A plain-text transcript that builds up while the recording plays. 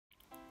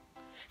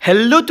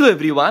Hello to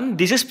everyone,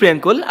 this is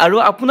Priyankul আৰু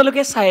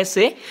আপোনালোকে চাই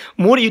আছে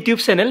মোৰ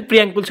YouTube চেনেল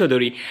Priyankul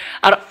Chaudhary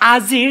আৰু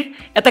আজিৰ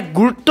এটা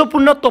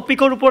গুৰুত্বপূৰ্ণ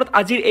টপিকৰ ওপৰত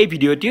আজিৰ এই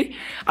ভিডিঅ'টি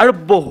আৰু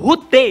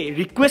বহুতে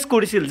ৰিকুৱেষ্ট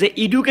কৰিছিল যে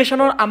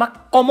এডুকেশ্যনৰ আমাক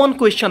কমন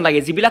কোৱেশ্চন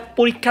লাগে যিবিলাক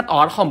পৰীক্ষাত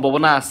অহাৰ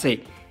সম্ভাৱনা আছে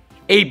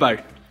এইবাৰ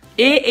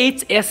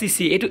AHSEC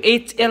এটো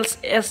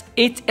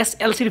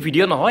HSLC ৰ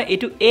ভিডিঅ' নহয়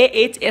এটো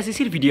AHSEC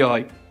ৰ ভিডিঅ'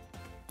 হয়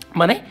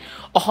মানে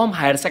অসম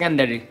হায়াৰ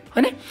সেকেন্ডাৰী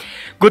হয়নে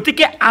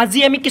গতিকে আজি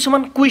আমি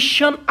কিছুমান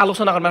কোৱেশ্চন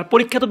আলোচনা কৰিম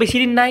পৰীক্ষাটো বেছি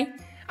দিন নাই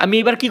আমি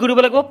এবাৰ কি কৰিব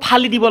লাগিব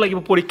ফালি দিব লাগিব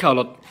পৰীক্ষা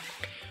হলত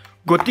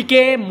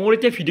গতিকে মোৰ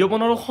এতিয়া ভিডিঅ'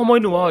 বনোৱাৰ সময়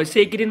নোহোৱা হৈছে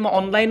এইকেইদিন মই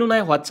অনলাইনো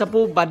নাই হোৱাটছআপো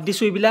বাদ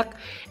দিছো এইবিলাক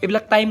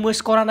টাইম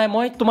ওয়েষ্ট কৰা নাই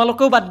মই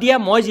তোমালোকেও বাদ দিয়া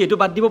মই যেহেতু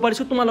বাদ দিব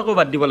পাৰিছো তোমালোকেও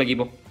বাদ দিব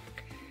লাগিব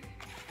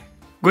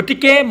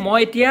গতিকে মই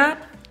এতিয়া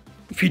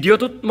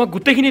ভিডিঅ'টোত মই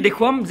গোটেইখিনি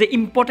দেখুৱাম যে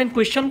ইম্পৰ্টেন্ট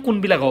কোৱেশ্চন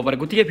কোনবিলাক হ'ব পাৰে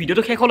গতিকে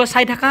ভিডিঅ'টো শেষলৈ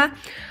চাই থাকা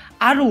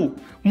আৰু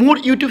মোৰ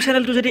YouTube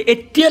চেনেলটো যদি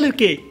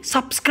এতিয়ালৈকে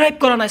সাবস্ক্ৰাইব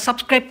কৰা নাই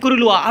সাবস্ক্ৰাইব কৰি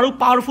লোৱা আৰু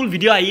পাৱাৰফুল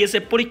ভিডিঅ' আহি আছে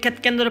পৰীক্ষাত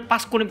কেনেদৰে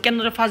পাছ কৰিম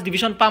কেনেদৰে ফাৰ্ষ্ট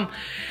ডিভিজন পাম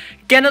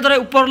কেনেদৰে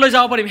ওপৰলৈ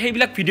যাব পাৰিম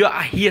সেইবিলাক ভিডিঅ'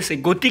 আহি আছে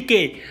গতিকে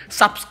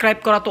সাবস্ক্ৰাইব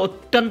কৰাটো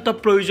অত্যন্ত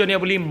প্ৰয়োজনীয়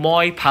বুলি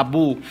মই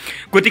ভাবো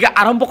গতিকে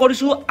আৰম্ভ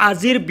কৰিছো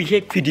আজিৰ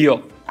বিশেষ ভিডিঅ'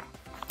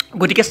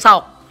 গতিকে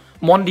চাওক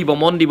মন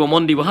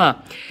দিব হা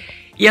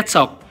ইয়াত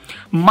চাওক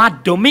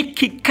মাধ্যমিক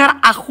শিক্ষাৰ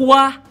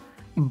আখুৱা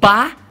বা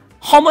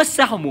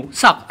সমস্যাসমূহ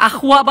চাওক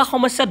আখুৱা বা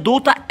সমস্যা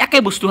দুটা একে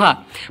বস্তু হা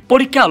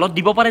পৰীক্ষা হলত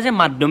দিব পাৰে যে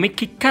মাধ্যমিক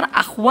শিক্ষাৰ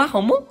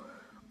আখুৱাসমূহ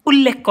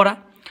উল্লেখ কৰা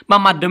বা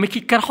মাধ্যমিক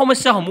শিক্ষাৰ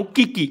সমস্যাসমূহ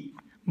কি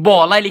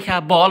বহলাই লিখা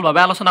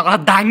বহলভাৱে আলোচনা কৰা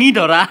দাঙি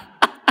ধৰা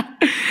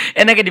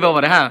এনেকে দিব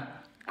পাৰে হা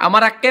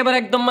আমাৰ একেবাৰে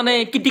একদম মানে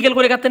ক্ৰিটিকেল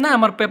কৰি কাটে না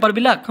আমাৰ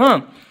পেপাৰবিলাক হা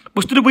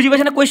বস্তুটো বুজি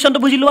পাইছে না কোৱেশ্চনটো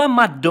বুজি লোৱা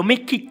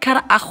মাধ্যমিক শিক্ষাৰ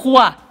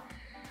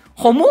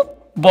আখুৱাসমূহ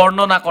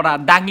বৰ্ণনা কৰা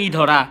দাঙি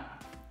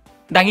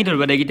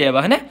ধৰবা দে কেতিয়াবা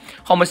হয়নে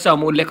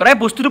সমস্যাসমূহ উল্লেখ কৰা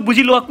বস্তুটো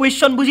বুজি লোৱা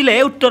কোৱেশ্চন বুজিলে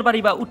উত্তৰ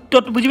পাৰিবা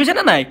উত্তৰটো বুজি পাইছে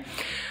না নাই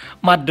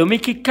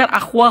মাধ্যমিক শিক্ষাৰ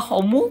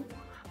আখুৱাসমূহ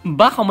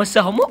বা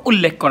সমস্যাসমূহ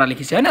উল্লেখ কৰা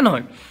লিখিছে হয় না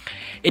নহয়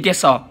এতিয়া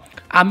চাও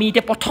আমি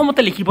এতিয়া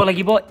প্ৰথমতে লিখিব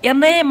লাগিব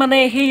এনে মানে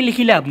সেই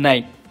লিখি লাভ নাই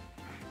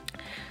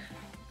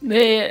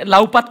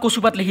লাউপাত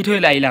কচুপাত লিখি থৈ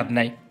লাভ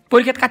নাই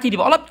পৰীক্ষাত কাটি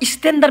দিব অলপ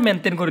ষ্টেণ্ডাৰ্ড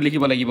মেইনটেইন কৰি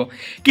লিখিব লাগিব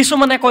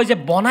কিছুমানে কয় যে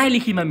বনাই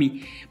লিখিম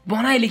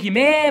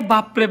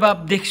বাপৰে বাপ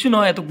দেখছো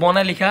নহয় এটো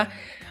বনাই লিখা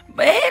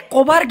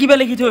কবাৰ কিবা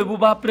লিখি থৈ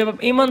বাপৰে বাপ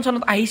ইমান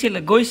চনত আহিছিল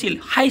গৈছিল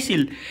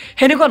খাইছিল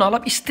হেনেকুৱা ন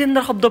অলপ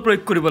ষ্টেণ্ডাৰ্ড শব্দ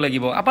প্ৰয়োগ কৰিব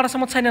লাগিব আপাৰ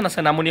আসামত চাইনা নাছে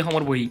নামনি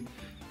অসমৰ বহি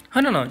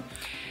হয় না নহয়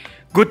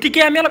গতিকে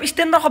আমি অলপ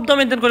ষ্টেণ্ডাৰ্ড শব্দ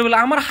মেইনটেইন কৰিব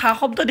লাগিব আমাৰ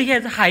শব্দ দেখি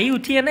হাঁহি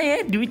উঠি এনে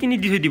দুই তিনি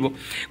দি থৈ দিব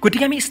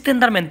গতিকে আমি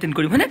ষ্টেণ্ডাৰ্ড মেইনটেইন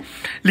কৰিম হয়নে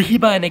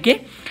লিখিবা এনেকে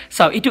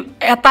চাও এইটো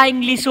এটা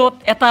ইংলিছত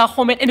এটা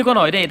অসমীয়াত এনেকুৱা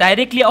নহয় দেই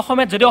ডাইৰেক্টলি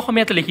অসমীয়াত যদি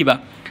অসমীয়াতে লিখিবা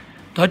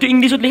হয়তো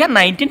ইংলিছত লিখা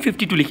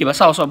 1952 লিখিবা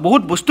চাও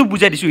বহুত বস্তু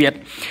বুজাই দিছো ইয়াত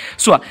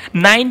চোৱা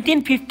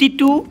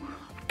 1952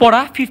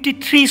 পৰা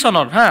 53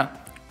 চনৰ হা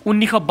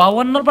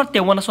 1952 পৰা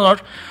 53 চনৰ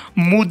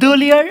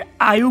মুডলিয়াৰ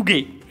আয়োগে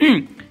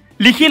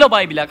লিখি লবা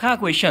এইবিলাক হা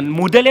কোৱেশ্চন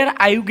মুডলিয়াৰ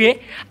আয়োগে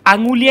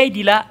আঙুলিয়াই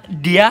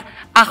দিয়া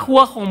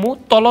আখুৱাসমূহ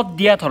তলত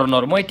দিয়া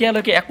ধৰণৰ মই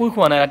এতিয়ালৈকে একো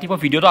খোৱা নাই ৰাতিপুৱা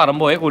ভিডিঅ'টো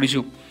আৰম্ভ হৈ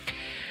কৰিছো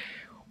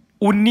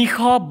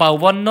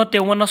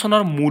 1952-53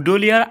 চনৰ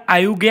মুডলিয়াৰ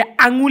আয়োগে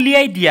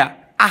আঙুলিয়াই দিয়া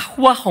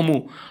আখুৱাসমূহ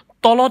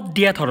তলত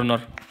দিয়া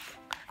ধৰণৰ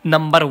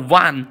নাম্বাৰ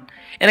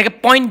 1 এনেকে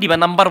পইণ্ট দিবা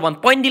নাম্বাৰ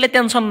 1 পইণ্ট দিলে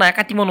টেনচন নাই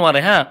কাটিব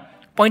নোৱাৰে হা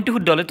পইণ্ট টু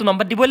দলে তো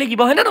নাম্বাৰ দিব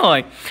লাগিব হয় না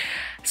নহয়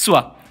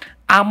চোৱা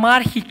আমাৰ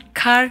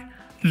শিক্ষাৰ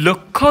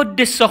লক্ষ্য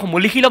উদ্দেশ্যসমূহ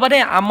লিখি লবা দে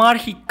আমাৰ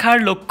শিক্ষাৰ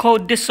লক্ষ্য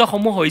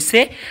উদ্দেশ্যসমূহ হৈছে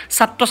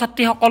ছাত্ৰ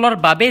ছাত্ৰীসকলৰ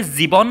বাবে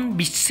জীৱন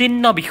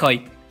বিচ্ছিন্ন বিষয়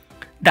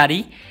দাৰি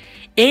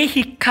এই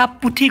শিক্ষা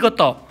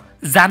পুথিগত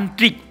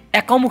যান্ত্ৰিক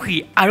একমুখী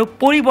আৰু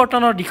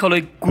পৰিৱৰ্তনৰ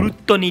দিশলৈ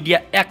গুৰুত্ব নিদিয়া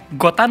এক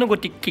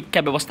গতানুগতিক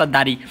শিক্ষা ব্যৱস্থা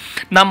দাৰি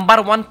নাম্বাৰ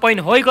 1 পইণ্ট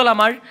হৈ গ'ল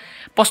আমাৰ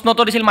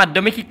প্ৰশ্নটো দিছিল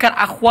মাধ্যমিক শিক্ষাৰ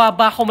আখুৱা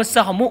বা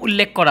সমস্যাসমূহ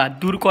উল্লেখ কৰা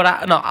দূৰ কৰা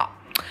ন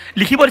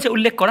লিখিব দিছে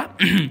উল্লেখ কৰা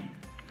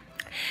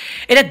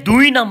এটা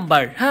 2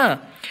 নম্বৰ হা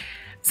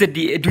যে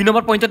 2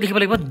 নম্বৰ পইণ্টত লিখিব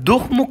লাগিব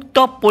দুখমুক্ত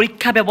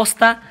পৰীক্ষা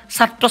ব্যৱস্থা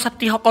ছাত্ৰ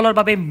ছাত্ৰীসকলৰ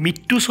বাবে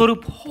মৃত্যু স্বৰূপ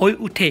হৈ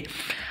উঠে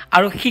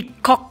আৰু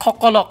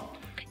শিক্ষকসকলক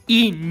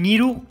ই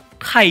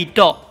নিৰুৎসাহিত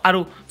আৰু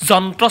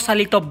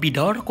যন্ত্ৰচালিত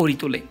বিধৰ কৰি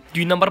তোলে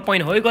 2 নম্বৰ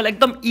পইণ্ট হৈ গ'ল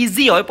একদম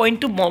ইজি হয়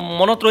পইণ্টটো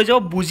মনত ৰৈ যাব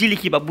বুজি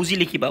লিখিবা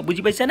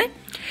বুজি পাইছানে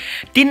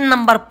 3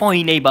 নম্বৰ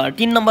পইণ্ট এইবাৰ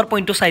 3 নম্বৰ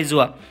পইণ্টটো চাই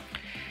যোৱা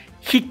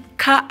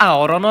শিক্ষা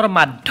আহৰণৰ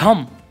মাধ্যম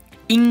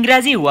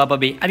ইংৰাজী হোৱা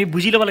বাবে আমি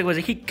বুজি ল'ব লাগিব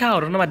যে শিক্ষা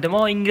আহৰণৰ মাধ্যম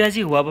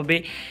ইংৰাজী হোৱা বাবে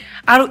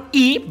আৰু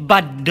ই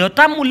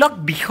বাধ্যতামূলক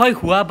বিষয়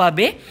হোৱা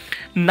বাবে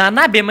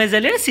নানা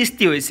বেমেজালিৰ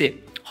সৃষ্টি হৈছে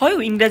হয়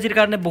ইংৰাজীৰ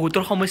কাৰণে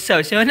বহুতৰ সমস্যা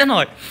হৈছে হয় না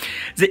নহয়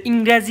যে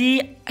ইংৰাজী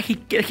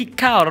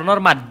শিক্ষা আহৰণৰ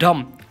মাধ্যম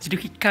যেটো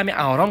শিক্ষা আমি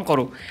আহৰণ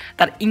কৰোঁ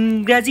তাৰ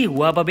ইংৰাজী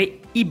হোৱা বাবে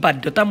ই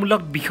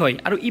বাধ্যতামূলক বিষয়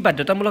আৰু ই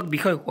বাধ্যতামূলক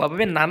বিষয় হোৱা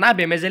বাবে নানা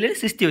বেমেজালিৰ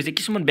সৃষ্টি হৈছে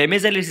কিছুমান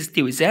বেমেজালিৰ সৃষ্টি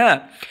হৈছে হা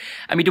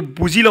আমি তো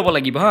বুজি ল'ব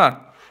লাগিব হা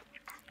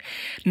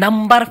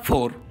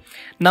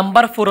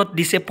নাম্বাৰ 4ত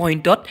দিছে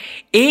পইণ্টত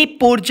এই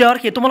পৰ্যায়ৰ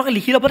তোমালোকে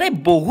লিখি ল'ব দে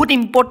বহুত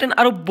ইম্পৰ্টেন্ট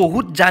আৰু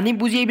বহুত জানি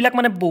বুজি এইবিলাক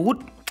মানে বহুত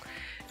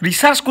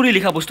ৰিসাৰ্চ কৰি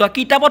লিখা বস্তু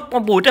কিতাপত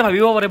বহুতে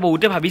ভাবিব পাৰে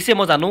বহুতে ভাবিছে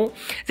মই জানো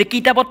যে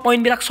কিতাপত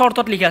পইণ্টবিলাক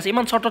শৰ্টত লিখা আছে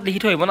ইমান শৰ্টত লিখি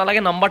থৈ আহিব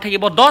নালাগে নম্বৰ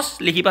থাকিব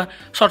 10 লিখিবা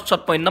শৰ্ট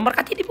পইণ্ট নম্বৰ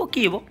কাটি দিব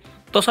কি হ'ব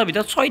 10ৰ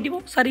ভিতৰত 6 দিব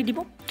 4 দিব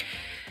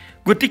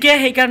গতিকে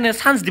সেইকাৰণে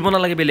চান্স দিব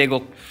নালাগে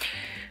বেলেগক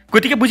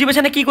গতিকে বুজি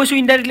পাইছানে কি কৈছো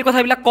ইনডাইৰেক্টলি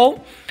কথাবিলাক কওঁ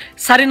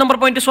 4 নম্বৰ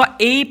পইণ্টটো চোৱা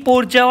এই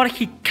পৰ্যায়ৰ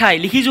শিক্ষাই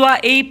লিখি যোৱা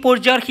এই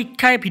পৰ্যায়ৰ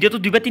শিক্ষাই ভিডিঅ'টো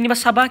দুইবাৰ তিনিবাৰ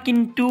চাবা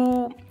কিন্তু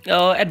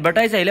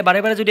এডভাৰটাইজ আহিলে বাৰে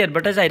বাৰে যদি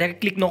এডভাৰটাইজ আহি থাকে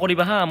ক্লিক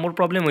নকৰিবা হা মোৰ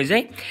প্ৰব্লেম হৈ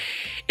যায়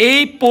এই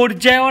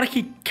পৰ্যায়ৰ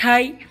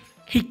শিক্ষাই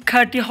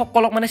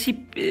শিক্ষাৰ্থীসকলক মানে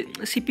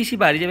চিপিচি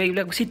বাঢ়ি যায়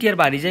এইবিলাক চিটিআৰ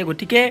বাঢ়ি যায়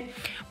গতিকে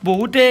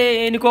বহুতে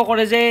এনেকুৱা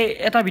কৰে যে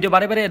এটা ভিডিঅ'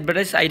 বাৰে বাৰে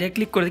এডভাৰটাইজ আহি থাকে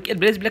ক্লিক কৰে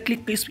এডভাৰটাইজবিলাক ক্লিক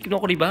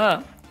নকৰিবা হা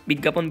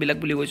বিজ্ঞাপনবিলাক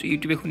বুলি কৈছোঁ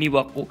ইউটিউবে শুনিব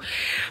আকৌ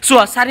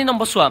চোৱা 4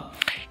 নম্বৰ চোৱা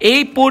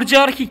এই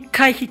পৰ্যায়ৰ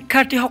শিক্ষাই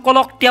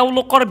শিক্ষাৰ্থীসকলক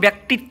তেওঁলোকৰ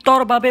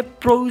ব্যক্তিত্বৰ বাবে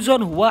প্ৰয়োজন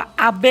হোৱা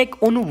আবেগ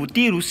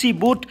অনুভূতি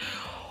ৰুচিবোধ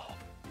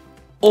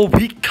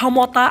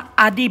অভিক্ষমতা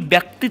আদি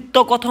ব্যক্তিত্ব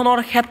গঠনৰ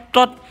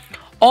ক্ষেত্ৰত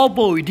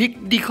অবৈধিক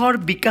দিশৰ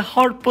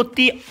বিকাশৰ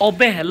প্ৰতি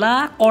অৱহেলা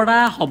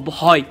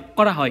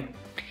কৰা হয়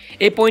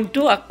এই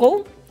পইণ্টটো আকৌ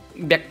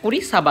বেক কৰি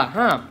চাবা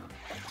হা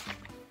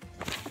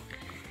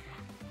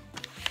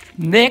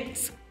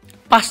নেক্সট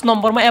 5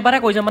 নম্বৰ মই এবাৰে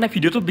কৈ যাম মানে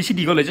ভিডিঅ'টো বেছি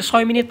দীঘল হৈছে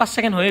 6 মিনিট 5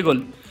 ছেকেণ্ড হৈ গ'ল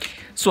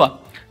চোৱা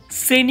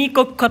শ্ৰেণী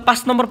কক্ষত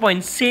 5 নম্বৰ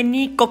পইণ্ট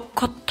শ্ৰেণী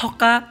কক্ষত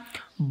থকা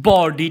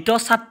বৰ্ধিত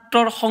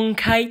ছাত্ৰৰ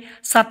সংখ্যাই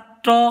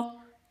ছাত্ৰ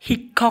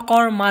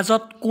শিক্ষকৰ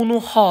মাজত কোনো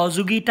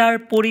সহযোগিতাৰ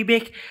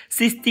পৰিৱেশ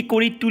সৃষ্টি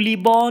কৰি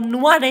তুলিব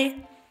নোৱাৰে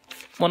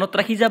মনত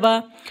ৰাখি যাবা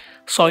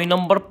 6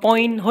 নম্বৰ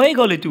পইণ্ট হৈ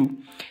গ'ল এইটো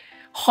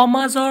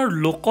সমাজৰ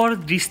লোকৰ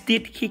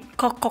দৃষ্টিত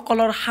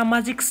শিক্ষকসকলৰ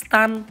সামাজিক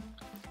স্থান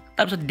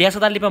তাৰপিছত দেশ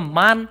এটাৰ লিপা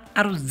মান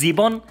আৰু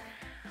জীৱন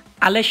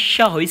আলস্য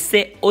হৈছে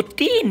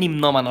অতি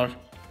নিম্নমানৰ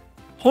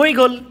হৈ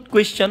গ'ল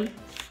কুৱেশ্যন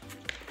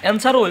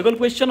এনচাৰো হৈ গ'ল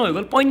কুৱেশ্যনো হৈ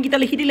গ'ল পইণ্টকেইটা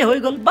লিখি দিলে হৈ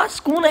গ'ল বাছ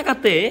কোন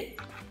একাতে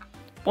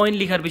পইণ্ট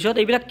লিখাৰ পিছত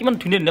এইবিলাক কিমান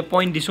ধুনীয়া ধুনীয়া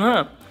পইণ্ট দিছোঁ হা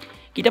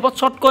কিতাপত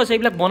শ্বৰ্টকৈ আছে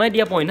এইবিলাক বনাই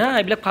দিয়া পইণ্ট হা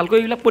এইবিলাক ভালকৈ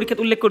এইবিলাক পৰীক্ষাত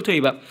উল্লেখ কৰি থৈ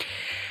আহিবা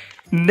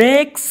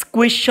নেক্সট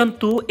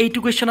কুৱেশ্যনটো এইটো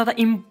কুৱেশ্যন এটা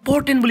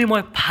ইম্পৰ্টেণ্ট বুলি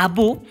মই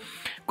ভাবোঁ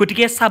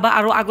গতিকে চাবা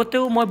আৰু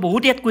আগতেও মই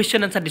বহুত ইয়াত কুৱেশ্যন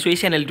এনচাৰ দিছোঁ এই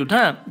চেনেলটোত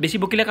হা বেছি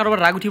বকিলে কাৰোবাৰ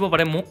ৰাগ উঠিব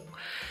পাৰে মোক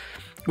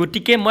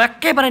গতিকে মই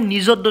একেবাৰে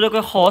নিজৰ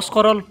দৰেকৈ সহজ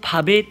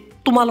সৰলভাৱে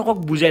তোমালোকক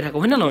বুজাই থাকোঁ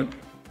হয় নে নহয়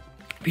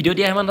ভিডিঅ'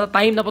 দিয়া ইমান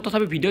টাইম নাপাওঁ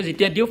তথাপি ভিডিঅ'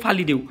 যেতিয়া দিওঁ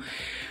ফালি দিওঁ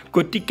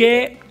গতিকে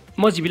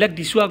মই যিবিলাক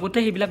দিছোঁ আগতে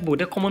সেইবিলাক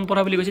বহুতে কমন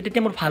পৰা বুলি কৈছে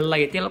তেতিয়া মোৰ ভাল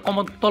লাগে তেওঁলোকে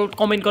তলত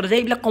কমেণ্ট কৰে যে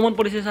এইবিলাক কমন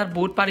পৰিছে ছাৰ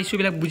বহুত পাৰিছোঁ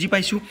এইবিলাক বুজি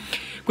পাইছোঁ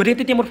গতিকে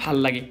তেতিয়া মোৰ ভাল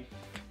লাগে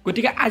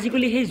গতিকে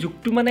আজিকালি সেই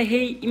যুগটো মানে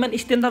সেই ইমান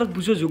ষ্টেণ্ডাৰ্ডত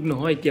বুজোৱা যুগ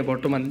নহয় এতিয়া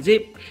বৰ্তমান যে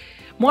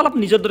মই অলপ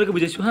নিজৰ দৰেকৈ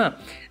বুজাইছোঁ হা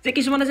যে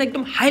কিছুমানে যে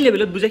একদম হাই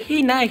লেভেলত বুজায়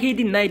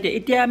সেইদিন নাই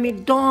এতিয়া আমি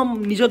একদম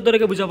নিজৰ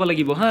দৰেকৈ বুজাব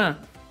লাগিব হা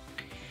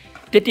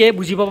তেতিয়াই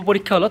বুজি পাব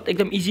পৰীক্ষা হলত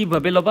একদম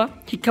ইজিভাৱে ল'বা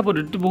শিক্ষা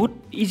পদ্ধতিটো বহুত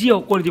ইজি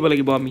কৰি দিব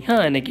লাগিব আমি হা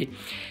এনেকৈ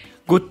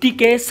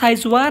গতিকে চাই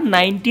যোৱা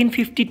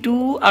 1952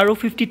 আৰু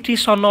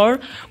 53 চনৰ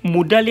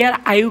মুডালিয়াৰ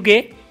আয়োগে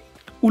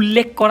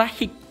উল্লেখ কৰা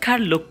শিক্ষাৰ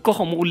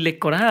লক্ষ্যসমূহ উল্লেখ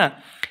কৰা হা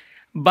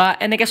বা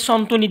এনেকৈ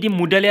চনটো নিদি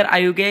মুডালিয়াৰ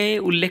আয়োগে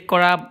উল্লেখ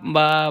কৰা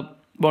বা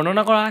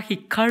বৰ্ণনা কৰা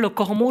শিক্ষাৰ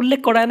লক্ষ্যসমূহ উল্লেখ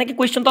কৰা এনেকৈ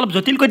কুৱেশ্যনটো অলপ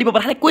জটিল কৰি দিব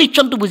পাৰে খালি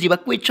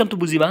কুৱেশ্যনটো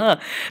বুজিবা হা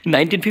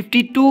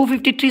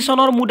 1952-53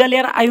 চনৰ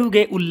মুডালিয়াৰ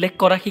আয়োগে উল্লেখ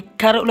কৰা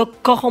শিক্ষাৰ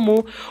লক্ষ্যসমূহ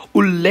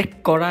উল্লেখ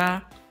কৰা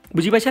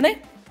বুজি পাইছানে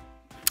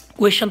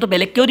কুৱেশ্যনটো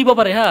বেলেগকৈও দিব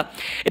পাৰে হা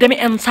এতিয়া আমি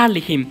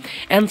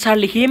এনচাৰ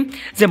লিখিম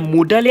যে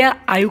মুডালিয়াৰ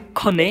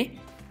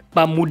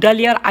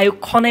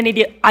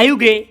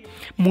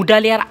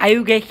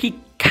আয়োগে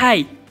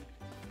শিক্ষাই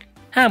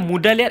হা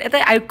মুডালিয়াৰ এটা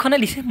আয়োগখনে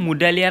লিখে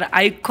মুডালিয়াৰ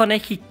আয়োগখনে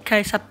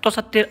শিক্ষাই ছাত্ৰ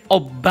ছাত্ৰীৰ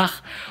অভ্যাস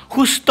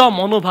সুস্থ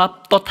মনোভাৱ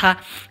তথা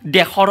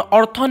দেশৰ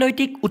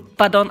অৰ্থনৈতিক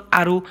উৎপাদন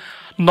আৰু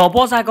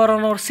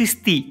নৱজাগৰণৰ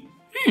সৃষ্টি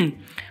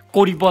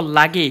কৰিব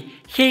লাগে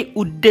সেই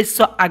উদ্দেশ্য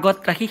আগত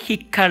ৰাখি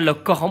শিক্ষাৰ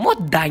লক্ষ্যসমূহ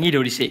দাঙি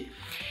ধৰিছে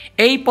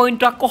এই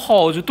পইণ্টটো আকৌ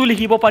সহজতো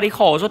লিখিব পাৰি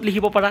সহজত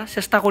লিখিব পাৰা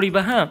চেষ্টা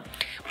কৰিবা হা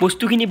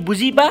বস্তুখিনি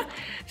বুজিবা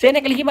যে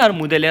এনেকৈ লিখিবা আৰু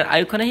মুডালিয়াৰ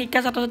আয়োগখনে শিক্ষা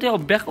ছাত্ৰ ছাত্ৰীৰ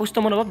অভ্যাস সুস্থ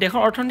মনোভাৱ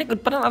দেশৰ অৰ্থনৈতিক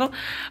উৎপাদন আৰু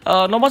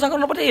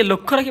নৱজাগৰণৰ প্ৰতি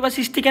লক্ষ্য ৰাখি বা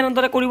সৃষ্টি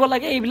কেনেদৰে কৰিব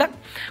লাগে এইবিলাক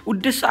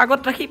উদ্দেশ্য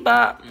আগত ৰাখি বা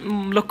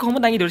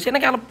লক্ষ্যসমূহ দাঙি ধৰিছে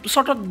এনেকৈ অলপ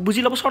শ্বৰ্টত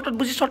বুজি ল'ব শ্বৰ্টত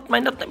বুজি শ্বৰ্ট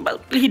মাইণ্ডত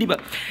লিখি দিবা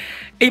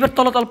এইবাৰ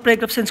তলত অলপ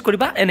পেৰাগ্ৰাফ চেঞ্জ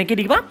কৰিবা এনেকৈ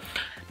দিবা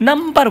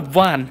নাম্বাৰ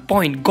 1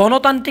 পইণ্ট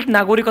গণতান্ত্ৰিক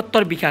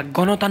নাগৰিকত্বৰ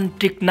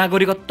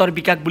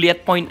বিকাশ বুলি ইয়াত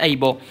পইণ্ট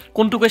আহিব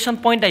কোনটো কুৱেশ্যন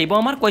পইণ্ট আহিব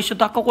আমাৰ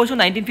কুৱেশ্যনটো আকৌ কৈছোঁ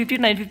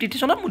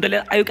 1953 চনত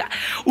মুডালিয়াৰ আয়োগে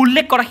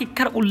উল্লেখ কৰা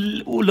শিক্ষাৰ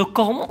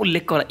লক্ষ্যসমূহ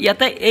উল্লেখ কৰা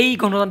ইয়াতে এই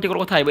গণতান্ত্ৰিকৰ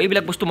কথা আহিব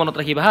এইবিলাক বস্তু মনত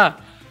ৰাখিবা হা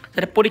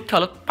যাতে পৰীক্ষা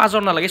হলত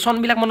পাজৰ নালাগে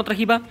চনবিলাক মনত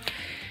ৰাখিবা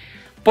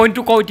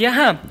পইণ্টটো কওঁ এতিয়া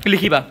হা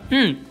লিখিবা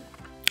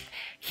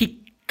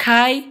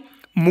শিক্ষাই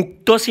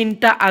মুক্ত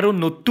চিন্তা আৰু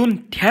নতুন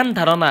ধ্যান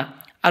ধাৰণা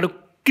আৰু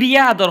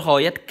ক্ৰিয়া আদৰ্শ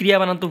ইয়াত ক্ৰিয়া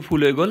বানানটো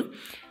ভুল হৈ গ'ল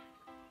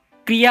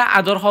ক্ৰিয়া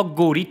আদৰ্শ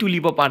গঢ়ি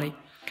তুলিব পাৰে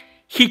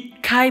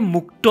শিক্ষাই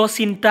মুক্ত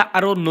চিন্তা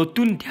আৰু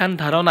নতুন ধ্যান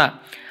ধাৰণা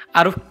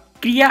আৰু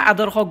ক্ৰিয়া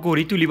আদৰ্শ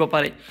গঢ়ি তুলিব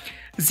পাৰে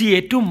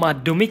যিহেতু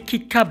মাধ্যমিক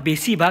শিক্ষা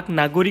বেছিভাগ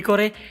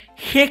নাগৰিকৰে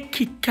শেষ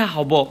শিক্ষা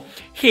হ'ব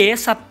সেয়ে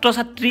ছাত্ৰ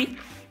ছাত্ৰী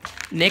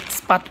নেক্সট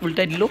পাঠ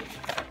উল্টাই দিলোঁ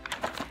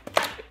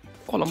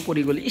কলম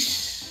পৰি গ'ল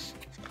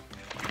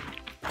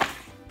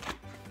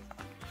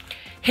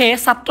হে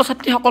ছাত্ৰ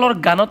ছাত্ৰীসকলৰ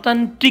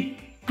গণতান্ত্ৰিক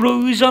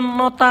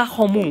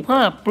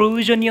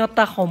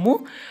প্ৰয়োজনীয়তাসমূহ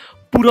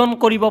পূৰণ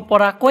কৰিব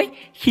পৰাকৈ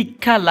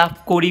শিক্ষা লাভ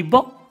কৰিব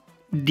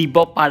দিব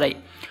পাৰে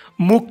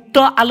মুক্ত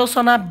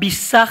আলোচনা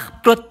বিশ্বাস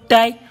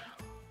প্ৰত্যয়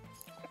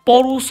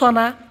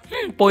পৰোচনা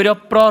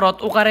পৈৰপ্ৰত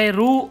ওকাৰে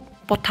ৰু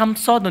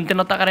প্ৰথমছ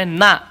দন্তেনতাকাৰে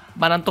না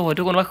বানানটো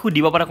হয়তো কোনোবা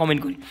সুধিব পাৰে কমেন্ট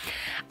কৰি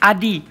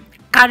আদি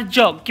কাৰ্য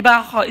কিবা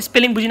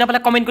স্পেলিং বুজি নাপালে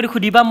কমেন্ট কৰি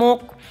সুধিবা মোক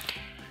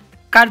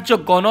কাৰ্য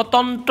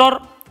গণতন্ত্ৰৰ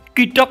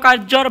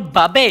কৃতকাৰ্যৰ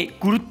বাবে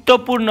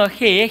গুৰুত্বপূৰ্ণ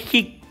হে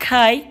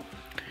শিক্ষাই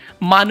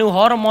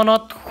মানুহৰ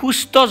মনত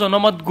সুস্থ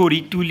জনমত গঢ়ি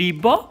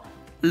তুলিব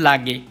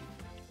লাগে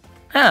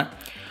হা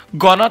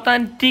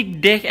গণতান্ত্ৰিক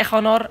দেশ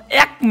এখনৰ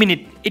 1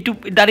 মিনিট এটু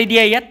দাৰি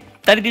দিয়া ইয়াত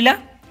দাৰি দিলা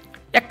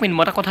 1 মিনিট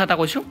মই কথা এটা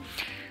কৈছো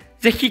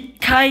যে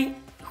শিক্ষাই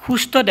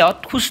সুস্থ দেহত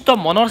সুস্থ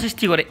মনৰ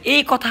সৃষ্টি কৰে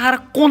এই কথাৰ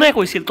কোনে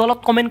কৈছিল তলত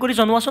কমেন্ট কৰি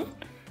জনোৱাচোন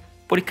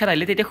পৰীক্ষা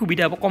আহিলে তেতিয়া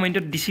সুবিধা হ'ব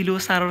কমেন্টত দিছিলো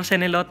ছাৰৰ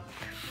চেনেলত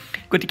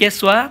গতিকে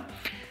সোৱা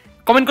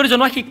কমেন্ট কৰি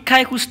জনোৱা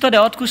শিক্ষাই সুস্থ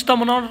দেহত সুস্থ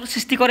মনৰ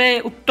সৃষ্টি কৰে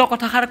উক্ত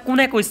কথাৰ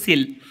কোনে কৈছিল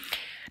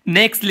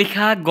নেক্সট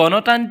লিখা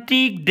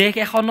গণতান্ত্ৰিক দেশ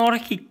এখনৰ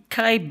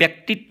শিক্ষাই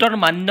ব্যক্তিত্বৰ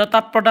মান্যতা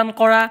প্ৰদান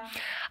কৰা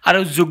আৰু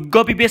যোগ্য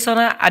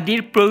বিবেচনা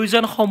আদিৰ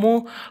প্ৰয়োজনসমূহ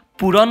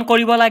পূৰণ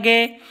কৰিব লাগে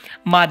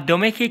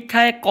মাধ্যমিক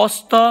শিক্ষাই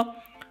কষ্ট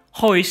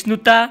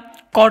সহিষ্ণুতা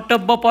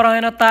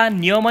কৰ্তব্যপৰায়ণতা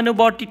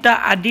নিয়মানুৱৰ্তিতা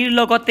আদিৰ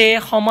লগতে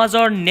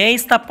সমাজৰ ন্যায়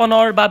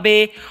স্থাপনৰ বাবে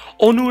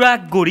অনুৰাগ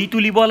গঢ়ি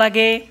তুলিব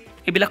লাগে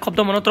এইবিলাক শব্দ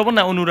মনত ৰব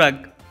না অনুৰাগ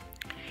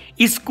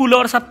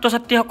স্কুলৰ ছাত্ৰ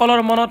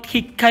ছাত্ৰীসকলৰ মনত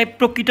শিক্ষাই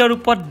প্ৰকৃত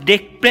ৰূপত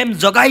দেশপ্ৰেম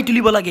জগাই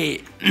তুলিব লাগে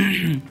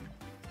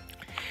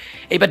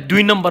এইবাৰ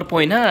 2 নম্বৰ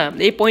পইণ্ট হা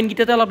এই পইণ্ট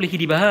গিটাতে অলপ লিখি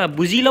দিবা হা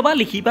বুজি লবা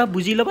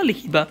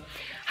লিখিবা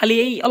খালি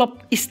এই অলপ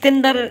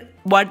ষ্টেণ্ডাৰ্ড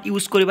ওয়াৰ্ড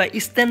ইউজ কৰিবা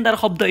ষ্টেণ্ডাৰ্ড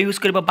শব্দ ইউজ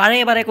কৰিবা বাৰে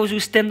বাৰে কৈছো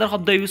ষ্টেণ্ডাৰ্ড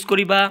শব্দ ইউজ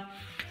কৰিবা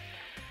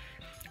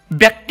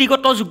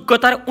ব্যক্তিগত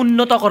যোগ্যতাৰ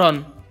উন্নতকৰণ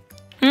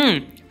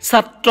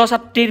ছাত্ৰ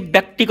ছাত্ৰীৰ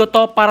ব্যক্তিগত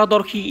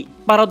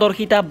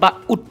পাৰদৰ্শিতা বা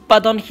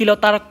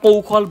উৎপাদনশীলতাৰ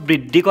কৌশল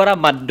বৃদ্ধি কৰা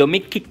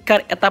মাধ্যমিক শিক্ষাৰ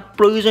এটা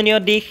প্ৰয়োজনীয়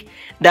দিশ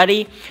দাৰি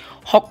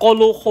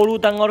সকলো সৰু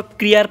ডাঙৰ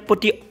ক্ৰিয়াৰ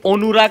প্ৰতি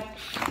অনুৰাগ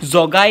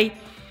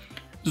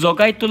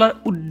জগাই তোলাৰ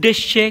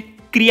উদ্দেশ্যে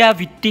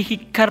ক্ৰিয়াভিত্তিক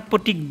শিক্ষাৰ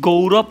প্ৰতি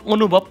গৌৰৱ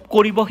অনুভৱ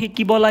কৰিব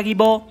শিকিব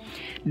লাগিব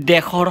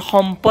দেশৰ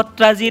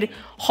সম্পদৰাজিৰ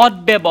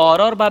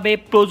সৎব্যৱহাৰৰ বাবে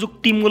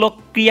প্ৰযুক্তিমূলক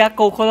ক্ৰিয়া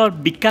কৌশলৰ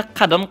বিকাশ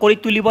সাধন কৰি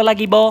তুলিব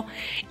লাগিব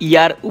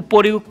ইয়াৰ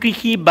উপৰিও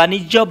কৃষি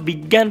বাণিজ্য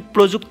বিজ্ঞান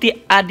প্ৰযুক্তি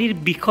আদিৰ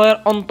বিষয়ৰ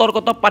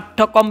অন্তৰ্গত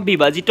পাঠ্যক্ৰম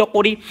বিভাজিত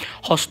কৰি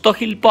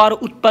হস্তশিল্প আৰু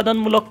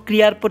উৎপাদনমূলক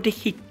ক্ৰিয়াৰ প্ৰতি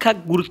শিক্ষাক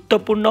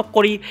গুৰুত্বপূৰ্ণ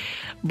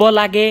কৰিব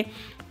লাগে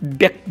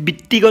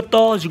ব্যক্তিগত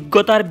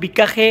যোগ্যতাৰ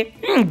বিকাশে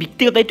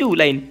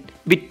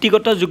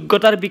ব্যক্তিগত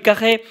যোগ্যতাৰ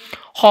বিকাশে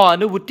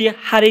সহানুভূতি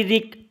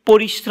শাৰীৰিক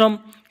পৰিশ্ৰম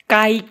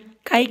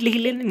কায়িক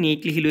লিখিলে নিক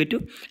লিখিলো এটো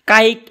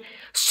কায়িক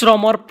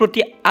শ্ৰমৰ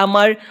প্ৰতি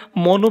আমাৰ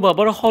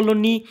মনোভাৱৰ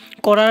সলনি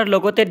কৰাৰ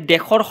লগতে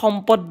দেশৰ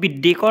সম্পদ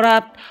বৃদ্ধি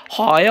কৰাত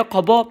সহায়ক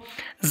হ'ব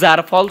যাৰ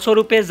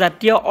ফলস্বৰূপে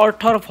জাতীয়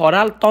অৰ্থৰ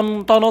ভঁৰাল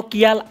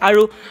টনকিয়াল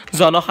আৰু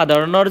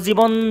জনসাধাৰণৰ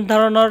জীৱন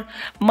ধাৰণৰ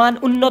মান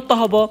উন্নত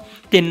হ'ব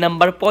 3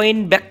 নম্বৰ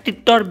পইণ্ট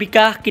ব্যক্তিত্বৰ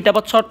বিকাশ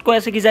কিতাপত শৰ্ট কৈ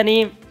আছে কি জানি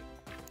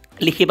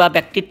লিখিবা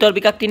ব্যক্তিত্বৰ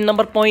বিকাশ 3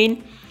 নম্বৰ পইণ্ট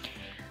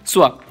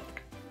সোৱা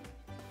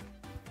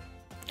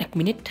 1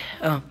 মিনিট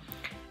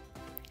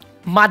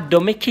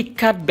মাধ্যমিক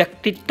শিক্ষাত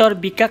ব্যক্তিত্বৰ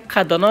বিকাশ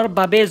সাধনৰ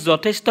বাবে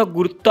যথেষ্ট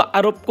গুৰুত্ব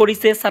আৰোপ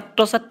কৰিছে ছাত্ৰ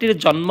ছাত্ৰীৰ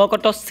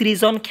জন্মগত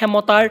সৃজন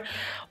ক্ষমতাৰ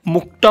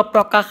মুক্ত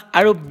প্ৰকাশ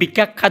আৰু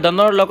বিকাশ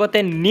সাধনৰ লগতে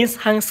নিজ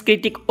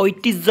সাংস্কৃতিক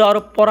ঐতিহ্য আৰু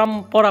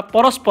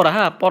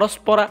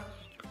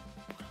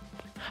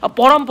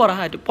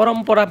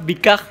পৰম্পৰা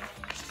বিকাশ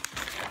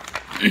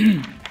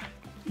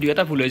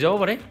দুটা ভুল হৈ যাব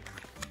পাৰে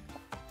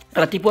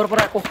ৰাতিপুৱাৰ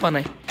পৰা একো খোৱা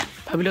নাই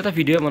ভাবিলো এটা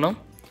ভিডিঅ' বনাওঁ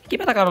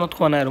কিবা এটা কাৰণত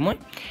খোৱা নাই আৰু মই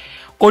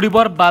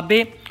কৰিবৰ বাবে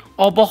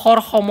অৱসৰ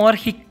সময়ৰ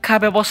শিক্ষা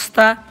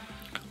ব্যৱস্থা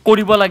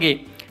কৰিব লাগে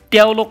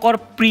তেওঁলোকৰ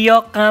প্ৰিয়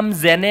কাম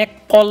যেনে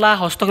কলা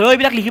হস্তশিল্প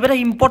এইবিলাক লিখিব এটা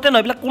ইম্পৰ্টেণ্ট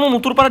হয় এইবিলাক কোনো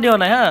নতুৰ পৰা দিয়া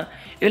নাই হা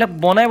এইবিলাক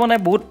বনাই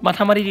বহুত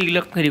মাথা মাৰি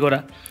এইবিলাক হেৰি কৰা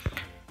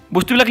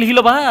বস্তুবিলাক লিখি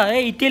ল'বা হা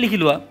এই এতিয়া লিখি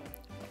লোৱা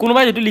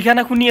কোনোবাই যদি লিখা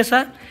না শুনি আছা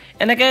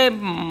এনেকৈ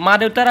মা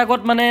দেউতাৰ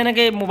আগত মানে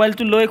এনেকৈ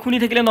মোবাইলটো লৈ শুনি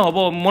থাকিলে নহ'ব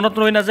মনত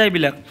ৰৈ নাযায়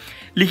এইবিলাক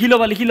লিখি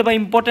ল'বা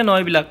ইম্পৰ্টেণ্ট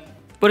হয় এইবিলাক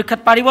পৰীক্ষাত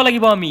পাৰিব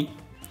লাগিব আমি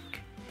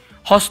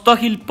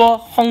হস্তশিল্প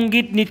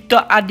সংগীত নৃত্য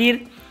আদিৰ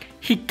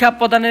শিক্ষা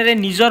প্ৰদানেৰে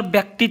নিজৰ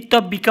ব্যক্তিত্ব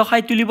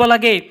বিকশাই তুলিব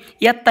লাগে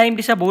ইয়াত টাইম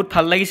দিছা বহুত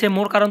ভাল লাগিছে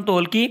মোৰ কাৰণটো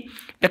হ'ল কি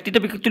ব্যক্তিত্ব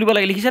বিকাশ তুলিব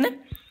লাগে লিখিছেনে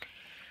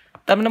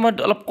তাৰমানে মই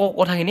অলপ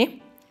কথাখিনি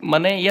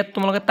মানে ইয়াত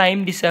তোমালোকে টাইম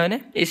দিছা হয়নে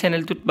এই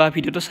চেনেলটোত বা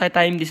ভিডিঅ'টো চাই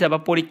টাইম দিছা বা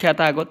পৰীক্ষা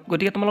এটা আগত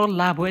গতিকে তোমালোকৰ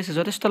লাভ হৈ আছে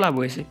যথেষ্ট লাভ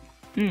হৈ আছে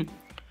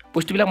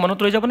বস্তুবিলাক মনত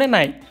ৰৈ যাবনে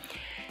নাই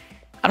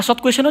আৰু শৰ্ট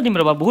কুৱেশ্যনো দিম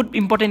ৰ'বা বহুত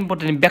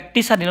ইম্পৰ্টেণ্ট ব্যক্তি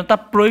স্বাধীনতা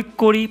প্ৰয়োগ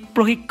কৰি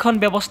প্ৰশিক্ষণ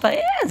ব্যৱস্থা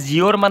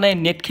জিঅ'ৰ মানে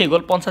নেট শেষ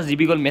গ'ল 50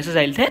 GB গ'ল মেছেজ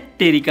আহিল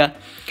তেৰিকা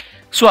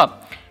চোৱা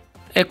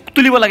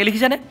তুলিব লাগে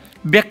লিখিছানে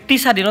ব্যক্তি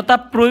স্বাধীনতা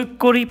প্ৰয়োগ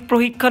কৰি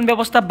প্ৰশিক্ষণ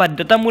ব্যৱস্থা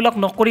বাধ্যতামূলক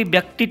নকৰি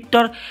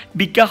ব্যক্তিত্বৰ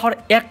বিকাশৰ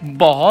এক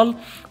বহল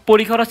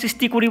পৰিসৰৰ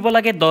সৃষ্টি কৰিব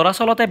লাগে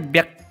দৰাচলতে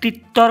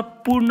ব্যক্তিত্বৰ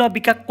পূৰ্ণ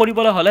বিকাশ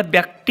কৰিবলৈ হ'লে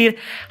ব্যক্তিৰ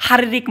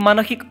শাৰীৰিক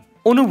মানসিক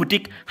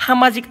অনুভূতিক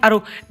সামাজিক আৰু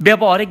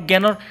ব্যৱহাৰিক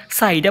জ্ঞানৰ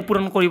চাহিদা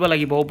পূৰণ কৰিব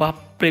লাগিব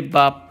বাপৰে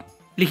বাপ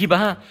লিখিবা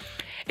হা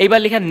এইবাৰ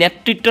লিখা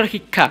নেতৃত্বৰ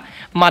শিক্ষা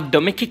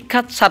মাধ্যমিক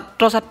শিক্ষাত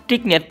ছাত্ৰ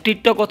ছাত্ৰীক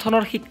নেতৃত্ব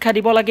গঠনৰ শিক্ষা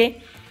দিব লাগে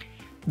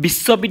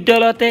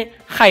বিশ্ববিদ্যালয়তে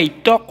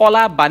সাহিত্য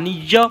কলা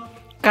বাণিজ্য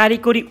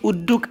কাৰিকৰী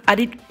উদ্যোগ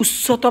আদিত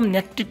উচ্চতম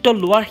নেতৃত্ব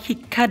লোৱাৰ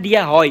শিক্ষা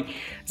দিয়া হয়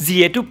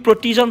যিহেতু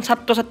প্ৰতিজন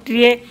ছাত্ৰ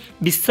ছাত্ৰীয়ে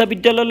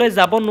বিশ্ববিদ্যালয়লৈ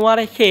যাব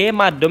নোৱাৰে সেয়ে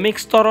মাধ্যমিক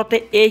স্তৰতে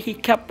এই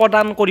শিক্ষা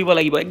প্ৰদান কৰিব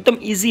লাগিব একদম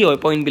ইজি হয়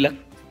পইণ্টবিলাক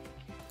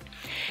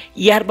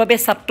ইয়াৰ বাবে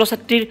ছাত্ৰ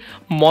ছাত্ৰীৰ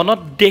মনত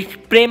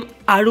দেশপ্ৰেম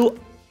আৰু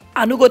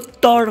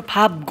আনুগত্যৰ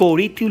ভাৱ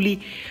গঢ়ি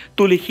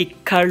তুলি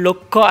শিক্ষাৰ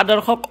লক্ষ্য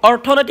আদৰ্শক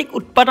অৰ্থনৈতিক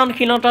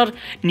উৎপাদনশীলতাৰ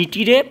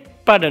নীতিৰে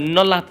প্ৰাধান্য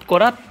লাভ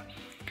কৰাত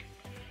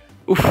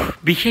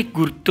বিশেষ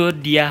গুৰুত্ব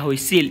দিয়া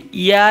হৈছিল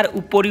ইয়াৰ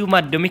উপৰিও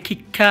মাধ্যমিক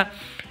শিক্ষা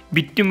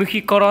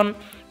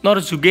বৃত্তিমুখীকৰণৰ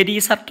যোগেদি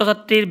ছাত্ৰ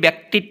ছাত্ৰীৰ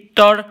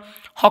ব্যক্তিত্বৰ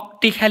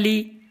শক্তিশালী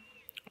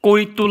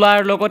কৰি তোলাৰ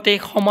লগতে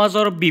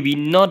সমাজৰ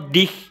বিভিন্ন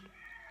দিশ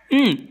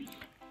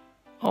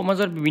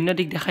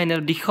দেখাই নাই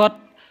দিশত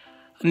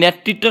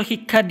নেতৃত্বৰ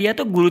শিক্ষা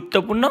দিয়াটো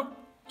গুৰুত্বপূৰ্ণ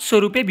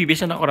স্বৰূপে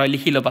বিবেচনা কৰা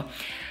লিখি ল'বা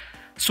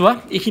চোৱা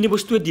এইখিনি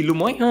বস্তুৱে দিলোঁ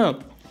মই হা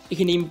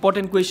এইখিনি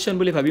ইম্পৰ্টেণ্ট কুৱেশ্যন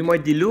বুলি ভাবি মই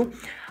দিলোঁ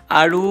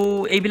আৰু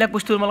এইবিলাক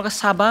বস্তু তোমালোকে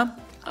চাবা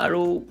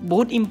আৰু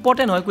বহুত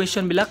ইম্পৰ্টেণ্ট হয়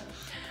কুৱেশ্যনবিলাক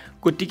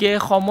গতিকে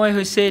সময়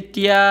হৈছে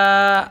এতিয়া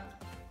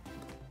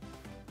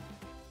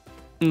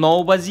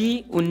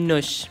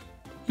 9:19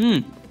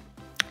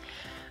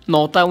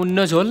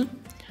 9:19 হ'ল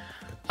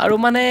আৰু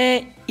মানে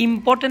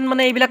ইম্পৰ্টেণ্ট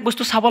মানে এইবিলাক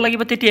বস্তু চাব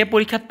লাগিব তেতিয়াহে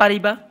পৰীক্ষাত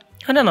পাৰিবা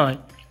হয়নে নহয়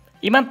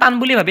ইমান টান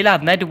বুলি ভাবি লাভ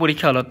নাইতো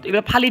পৰীক্ষা হলত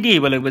এইবিলাক ফালি দি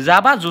আহিব লাগিব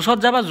যাবা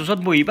জোচত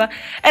বহিবা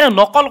এনে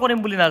নকল কৰিম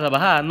বুলি নাযাবা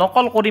হা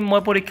নকল কৰিম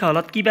মই পৰীক্ষা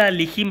হলত কিবা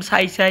লিখিম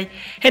চাই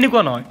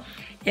সেনেকুৱা নহয়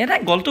এটা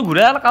গলটো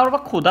ঘূৰাই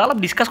কাৰোবাক সোধা অলপ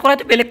ডিছকাছ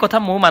কৰাটো বেলেগ কথা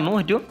মোৰ মানুহ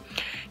সেইটো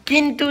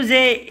কিন্তু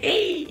যে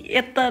এই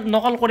এটা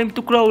নকল কৰিম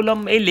টুকুৰা ওলাম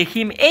এই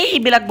লিখিম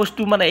এইবিলাক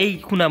বস্তু মানে এই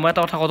শুনা মই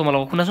এটা কথা কওঁ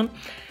তোমালোকক শুনাচোন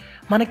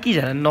মানে কি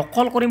জানে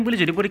নকল কৰিম বুলি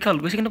যদি পৰীক্ষা হল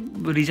গৈছে কিন্তু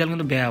ৰিজাল্ট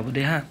কিন্তু বেয়া হ'ব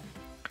দে হা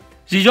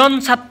যিজন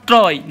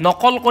ছাত্ৰই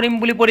নকল কৰিম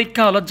বুলি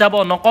পৰীক্ষা হলত যাব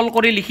নকল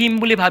কৰি লিখিম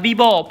বুলি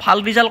ভাবিব ভাল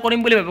ৰিজাল্ট কৰিম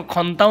বুলি ভাবিব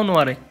ঘণ্টাও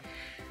নোৱাৰে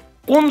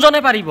কোনজনে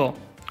পাৰিব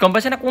গম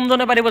পাইছে না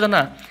কোনজনে পাৰিব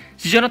জানা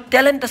যিজনৰ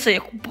টেলেণ্ট আছে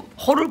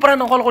সৰুৰ পৰা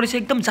নকল কৰিছে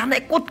একদম জানে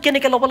ক'ত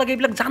কেনেকৈ ল'ব লাগে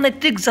এইবিলাক জানে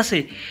ট্ৰিক্স আছে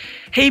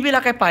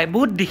সেইবিলাকে পায়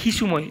বহুত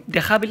দেখিছোঁ মই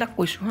দেখাবিলাক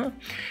কৈছোঁ হা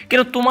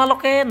কিন্তু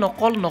তোমালোকে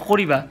নকল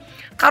নকৰিবা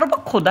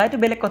কাৰোবাক সোধাইতো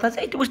বেলেগ কথা যে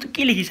এইটো বস্তু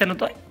কি লিখিছানো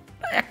তই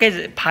একে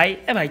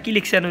ভাই কি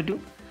লিখিছানো এইটো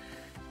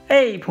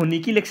এই ভনী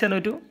কি লিখিছানো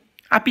এইটো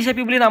আপি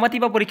চাপি বুলি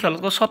নামাতিবা পৰীক্ষা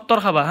হলত চত্তৰ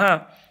খাবা হা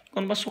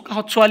কোনোবা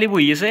চোকাহত ছোৱালী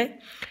বহি আছে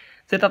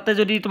যে তাতে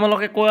যদি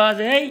তোমালোকে কোৱা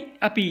যে এই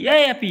আপি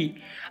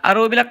আৰু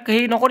এইবিলাক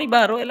হেৰি নকৰিবা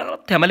আৰু এইবিলাক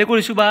অলপ ধেমালি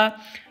কৰিছোঁ বা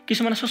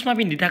কিছুমানে চশমা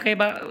পিন্ধি থাকে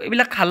বা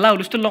এইবিলাক হাল্লা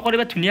হুলস্থুল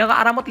নকৰিবা ধুনীয়াকৈ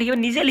আৰামত লিখিবা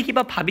নিজে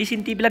লিখিবা ভাবি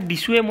চিন্তি এইবিলাক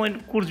দিছোঁৱে মই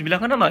কোৰ্চবিলাক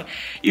হয় নহয়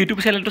ইউটিউব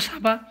চেনেলটো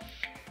চাবা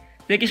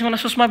যে কিছুমানে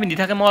চশমা পিন্ধি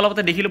থাকে মই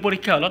অলপতে দেখিলোঁ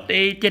পৰীক্ষা হলত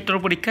এই টেটৰ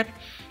পৰীক্ষাত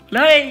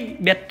এই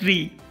বেটৰী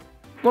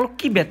মই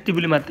কি বেটৰী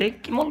বুলি মাতে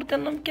কি মই তাৰ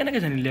নাম কেনেকৈ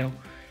জানিলে আৰু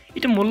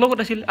এইটো মোৰ লগত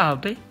আছিল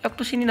আহোঁতে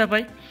একটো চিনি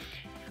নাপায়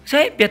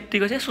চাই বেটৰী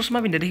কৈছে চশমা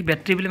পিন্ধা দেখি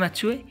বেটৰী বুলি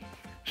মাতিছোঁ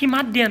সি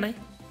মাত দিয়া নাই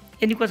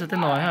এনেকুৱা যাতে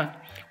নহয় হা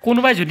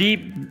কোনোবাই যদি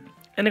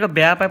এনেকুৱা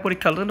বেয়া পায়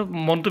পৰীক্ষা হলত কিন্তু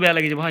মনটো বেয়া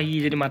লাগি যাব হা সি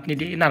যদি মাত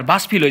নিদিয়ে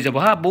নাৰ্ভাছ ফিল হৈ যাব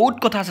হা বহুত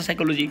কথা আছে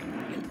চাইক'লজি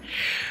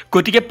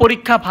গতিকে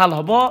পৰীক্ষা ভাল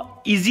হ'ব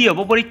ইজি হ'ব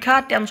পৰীক্ষা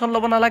টেনশ্যন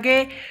ল'ব নালাগে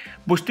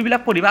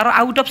বস্তুবিলাক পঢ়িবা আৰু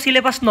আউট অফ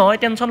চিলেবাছ নহয়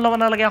টেনশ্যন ল'ব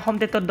নালাগে অসম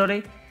টেটৰ দৰে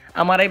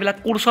আমাৰ এইবিলাক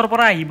কোৰ্চৰ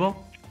পৰা আহিব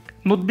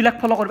নোটবিলাক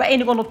ফ'ল' কৰিবা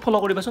এনেকুৱা নোট ফ'ল'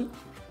 কৰিবাচোন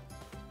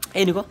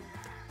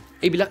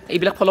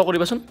এইবিলাক ফ'ল'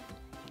 কৰিবাচোন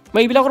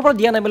মই এইবিলাকৰ পৰা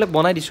দিয়া নাই বেলেগ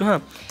বনাই দিছোঁ হা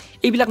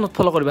এইবিলাক নোট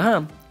ফ'ল' কৰিবা হা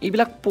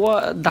এইবিলাক পোৱা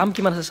দাম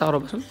কিমান আছে চাওঁ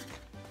ৰ'বাচোন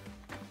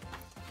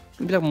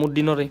এইবিলাক মোৰ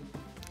দিনৰে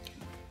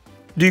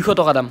 200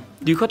 টকা দাম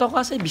 200 টকা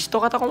আছে 20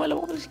 টকা এটা কমাই ল'ব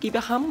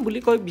কিবা খাম বুলি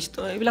কয় 20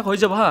 টকা এইবিলাক হৈ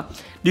যাব হা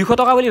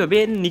 200 টকা বুলি ভাবি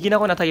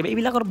নিকিনাকৈ নাথাকিবা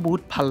এইবিলাকৰ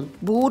বহুত ভাল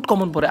বহুত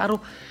কমন পৰে আৰু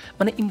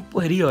মানে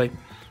হেৰি হয়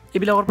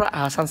এইবিলাকৰ পৰা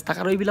অহা চান্স থাকে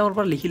আৰু এইবিলাকৰ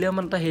পৰা লিখিলে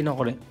ইমান এটা হেৰি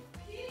নকৰে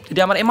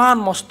যেতিয়া আমাৰ ইমান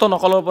মস্ত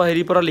নকলৰ পৰা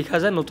হেৰিৰ পৰা লিখা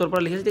যায় নোটৰ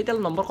পৰা লিখা যায়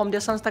তেতিয়াহ'লে নম্বৰ কম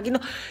দিয়া চান্স থাকে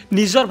কিন্তু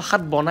নিজৰ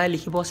ভাষাত বনাই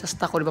লিখিব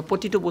চেষ্টা কৰিবা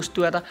প্ৰতিটো বস্তু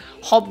এটা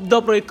শব্দ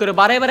প্ৰয়োগ কৰিবা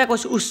বাৰে বাৰে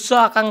কৈছোঁ উচ্চ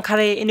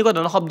আকাংক্ষাৰে এনেকুৱা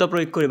ধৰণৰ শব্দ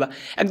প্ৰয়োগ কৰিবা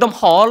একদম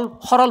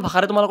সৰল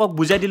ভাষাৰে তোমালোকক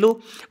বুজাই দিলোঁ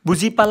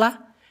বুজি পালা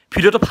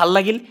ভিডিঅ'টো ভাল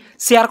লাগিল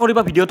শ্বেয়াৰ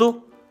কৰিবা ভিডিঅ'টো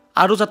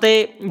আৰু যাতে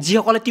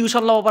যিসকলে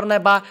টিউশ্যন ল'ব পৰা নাই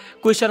বা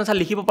কুৱেশ্যন আনচাৰ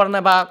লিখিব পৰা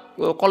নাই বা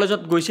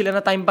কলেজত গৈছিলে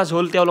না টাইম পাছ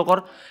হ'ল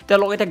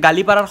তেওঁলোক এতিয়া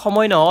গালি পাৰাৰ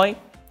সময় নহয়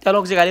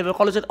তেওঁলোক যে গালি পাৰে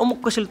কলেজত অমুক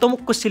কৈছিল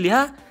তমুক কৈছিলি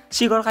হা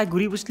চিগৰ খাই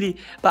ঘূৰি পুছলি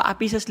বা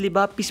আপি চাইছিলি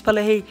বা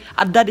পিছফালে সেই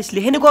আড্ডা দিছিলি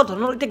সেনেকুৱা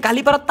ধৰণৰ এতিয়া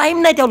গালি পাৰাৰ টাইম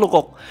নাই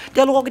তেওঁলোকক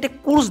এতিয়া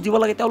কোৰ্চ দিব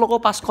লাগে তেওঁলোকক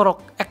পাছ কৰক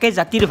একে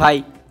জাতিৰ ভাই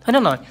হয় নে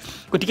নহয়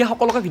গতিকে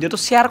সকলোকে ভিডিঅ'টো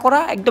শ্বেয়াৰ কৰা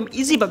একদম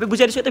ইজিভাৱে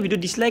বুজাই দিছোঁ এটা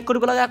ভিডিঅ' ডিছলাইক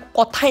কৰিব লাগে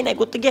কথাই নাই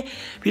গতিকে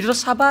ভিডিঅ'টো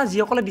চাবা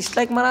যিসকলে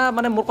ডিছলাইক মাৰা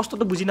মানে মোৰ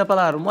কষ্টটো বুজি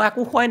নাপালা আৰু মই একো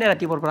খোৱাই নাই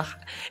ৰাতিপুৱাৰ পৰা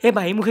এই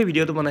বাহিমুখে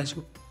ভিডিঅ'টো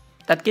বনাইছোঁ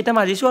তাত কেইটা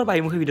মাজিছোঁ আৰু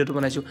বাহিমুখে ভিডিঅ'টো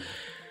বনাইছোঁ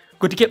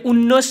গতিকে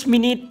 19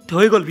 মিনিট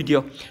হৈ গ'ল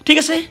ভিডিঅ' ঠিক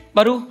আছে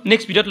বাৰু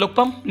নেক্সট ভিডিঅ'ত লগ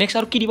পাম নেক্সট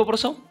আৰু কি দিব পৰা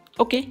চাওঁ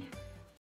অ'কে